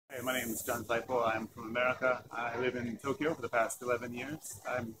my name is John Sypal. I'm from America. I live in Tokyo for the past 11 years.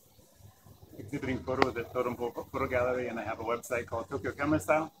 I'm exhibiting photos at Totempo Photo Gallery, and I have a website called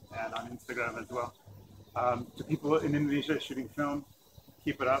Tokyocamerastyle, and on Instagram as well. To people in Indonesia shooting film,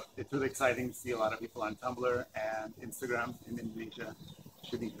 keep it up. It's really exciting to see a lot of people on Tumblr and Instagram in Indonesia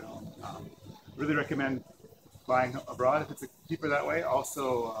shooting film. Really recommend buying abroad if it's cheaper that way.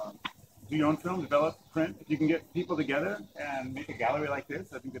 Also, do your own film, develop, print. If you can get people together and make a gallery like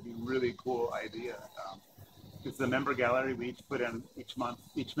this, I think that'd be a really cool idea. It's a member gallery. We each put in each month.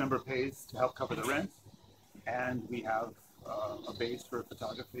 Each member pays to help cover the rent, and we have a base for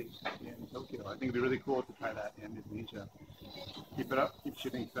photography in Tokyo. I think it'd be really cool to try that in Indonesia. Keep it up, keep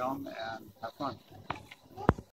shooting film, and have fun.